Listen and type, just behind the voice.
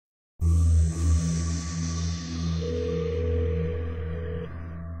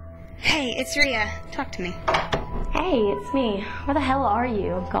Hey, it's Rhea. Talk to me. Hey, it's me. Where the hell are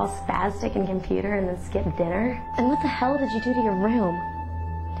you? All spastic and computer and then skip dinner? And what the hell did you do to your room?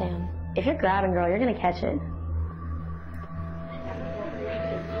 Damn. If you're grabbing, girl, you're gonna catch it.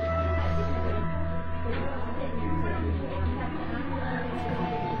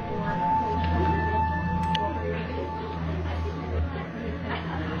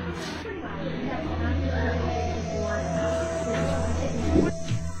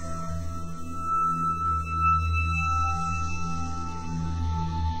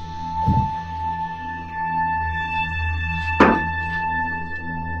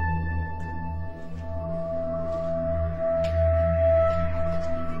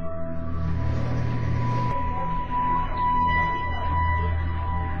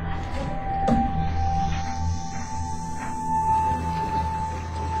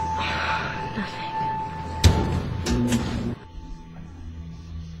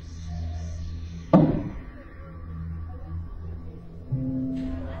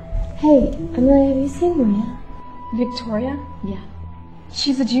 Hey, Amelia, have you seen Maria? Victoria? Yeah.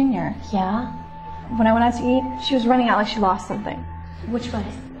 She's a junior. Yeah? When I went out to eat, she was running out like she lost something. Which way?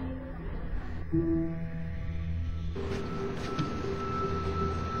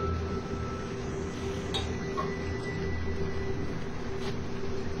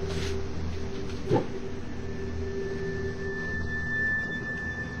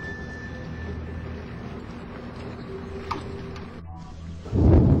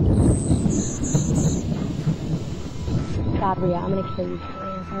 God, Rhea, I'm gonna kill you for the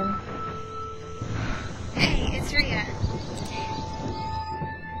answer. Hey, it's Rhea.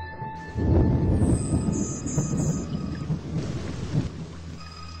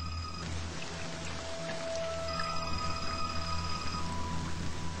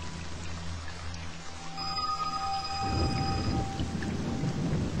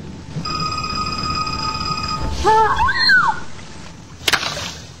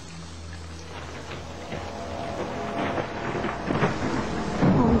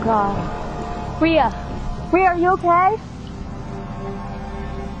 Oh, God. Rhea! Rhea, are you okay?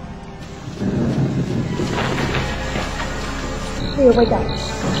 Rhea, wake up.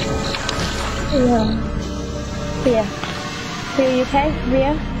 Rhea. Rhea. Rhea, are you okay?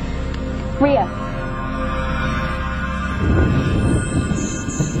 Rhea? Rhea.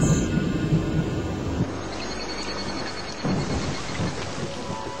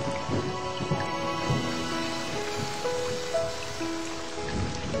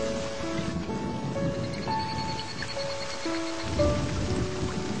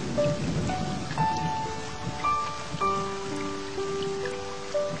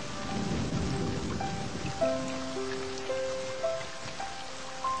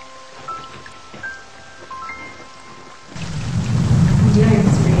 I'm doing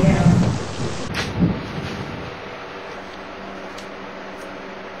this for you.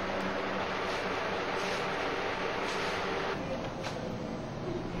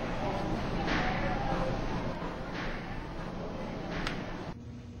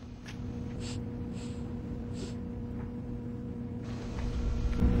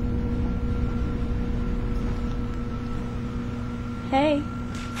 Hey.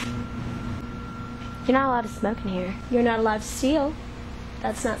 You're not allowed to smoke in here. You're not allowed to steal.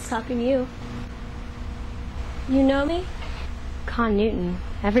 That's not stopping you. You know me? Con Newton.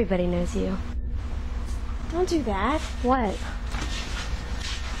 Everybody knows you. Don't do that. What?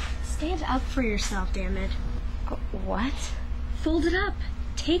 Stand up for yourself, damn it. What? Fold it up.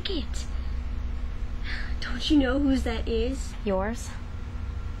 Take it. Don't you know whose that is? Yours?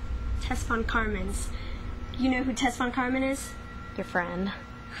 Tess Von Carmen's. You know who Tess Von Carmen is? Your friend.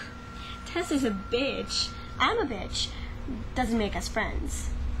 Tess is a bitch. I'm a bitch. Doesn't make us friends.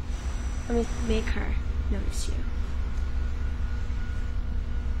 Let me make her notice you.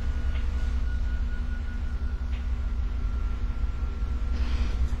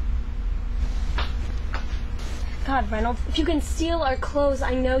 God, Reynolds, if you can steal our clothes,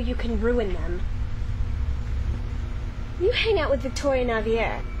 I know you can ruin them. You hang out with Victoria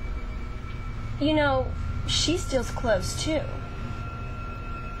Navier. You know, she steals clothes too.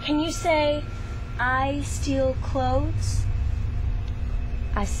 Can you say, I steal clothes?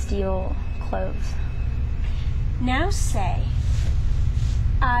 I steal clothes. Now say,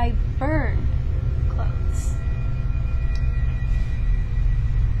 I burn clothes.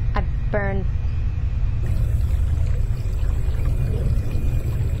 I burn.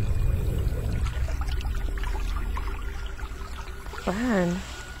 Burn?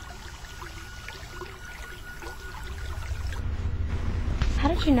 How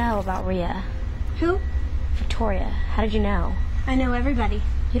did you know about Rhea? Who? Victoria. How did you know? I know everybody.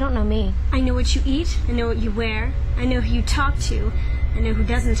 You don't know me. I know what you eat, I know what you wear, I know who you talk to, I know who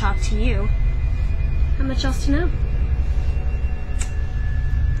doesn't talk to you. How much else to know?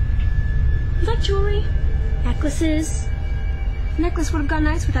 You like jewelry? Necklaces? A necklace would have gone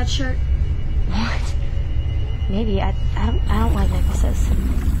nice with that shirt. What? Maybe. I don't like necklaces.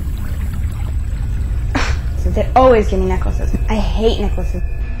 So they always give me necklaces. I hate necklaces.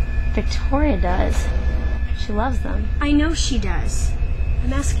 Victoria does. She loves them. I know she does.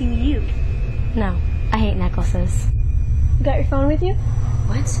 I'm asking you. No, I hate necklaces. You got your phone with you?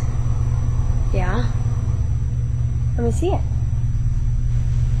 What? Yeah. Let me see it.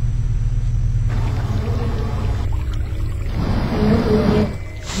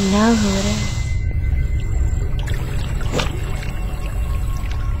 I know who it is.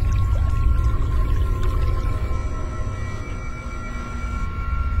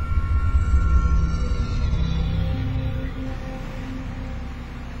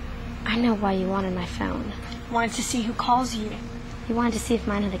 I know why you wanted my phone. Wanted to see who calls you. You wanted to see if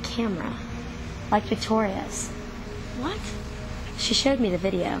mine had a camera, like Victoria's. What? She showed me the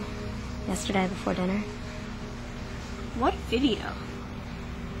video yesterday before dinner. What video?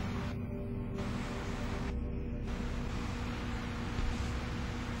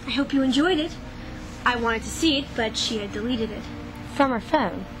 I hope you enjoyed it. I wanted to see it, but she had deleted it. From her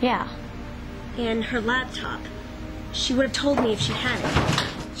phone, yeah. And her laptop. She would have told me if she had it.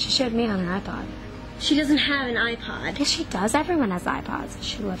 She showed me on her iPod. She doesn't have an iPod. Yes, she does. Everyone has iPods.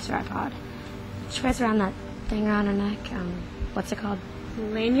 She loves her iPod. She wears around that thing around her neck. What's it called?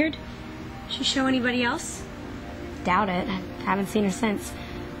 Lanyard? She show anybody else? Doubt it. I haven't seen her since.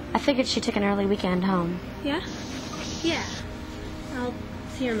 I figured she took an early weekend home. Yeah? Yeah. I'll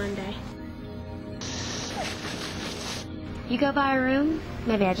see her Monday. You go by her room?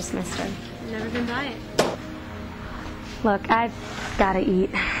 Maybe I just missed her. Never been by it. Look, I've gotta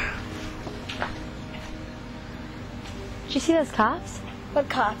eat. Did you see those cops? What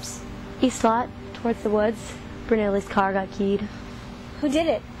cops? East lot, towards the woods. Brunelli's car got keyed. Who did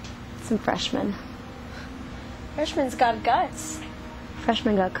it? Some freshmen. Freshman's got guts.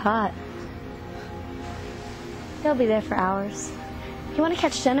 Freshmen got caught. They'll be there for hours. You want to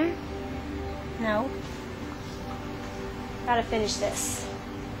catch dinner? No. Gotta finish this.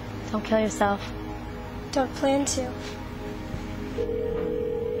 Don't kill yourself. Don't plan to.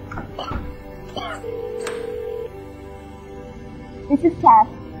 This is Tess.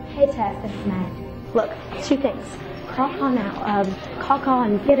 Hey, Tess, this is Matt. Look, two things. Call now. Call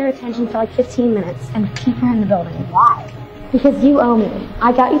and get her attention for like 15 minutes and keep her in the building. Why? Because you owe me.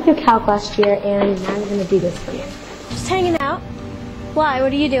 I got you through calc last year, and now you're going to do this for me. Just hanging out. Why?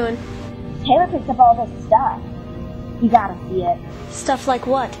 What are you doing? Taylor picked up all this stuff. You gotta see it. Stuff like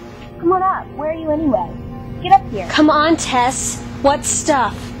what? Come on up. Where are you anyway? Get up here. Come on, Tess. What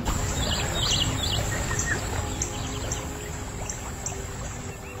stuff?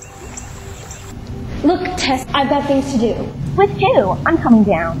 Look, Tess, I've got things to do. With who? I'm coming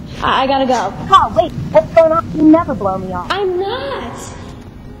down. I gotta go. Carl, wait. What's going on? You never blow me off. I'm not.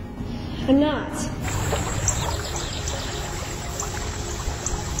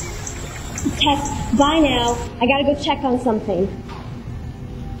 Tess, bye now. I gotta go check on something.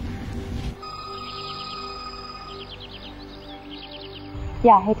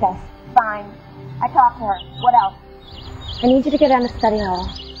 Yeah, hey, Tess. Fine. I talked to her. What else? I need you to go down to study hall.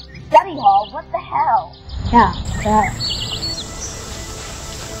 Study hall? What the hell? Yeah, that.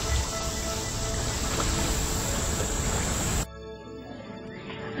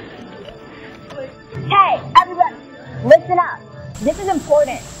 Hey, everybody, listen up. This is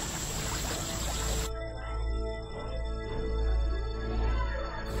important.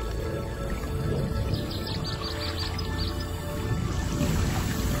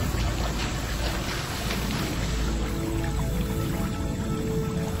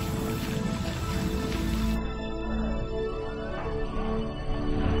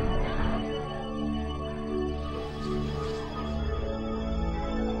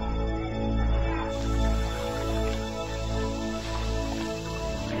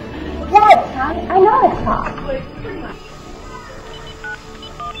 I know it's not.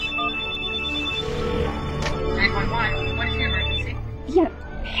 911, what is your emergency? Yeah,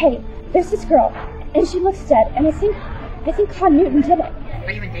 hey, there's this girl, and she looks dead, and I think Con Newton did it.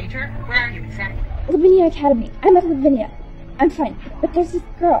 Are you in danger? Where are you exactly? Lavinia Academy. I'm at Lavinia. I'm fine, but there's this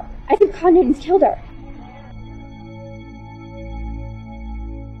girl. I think Con Newton's killed her.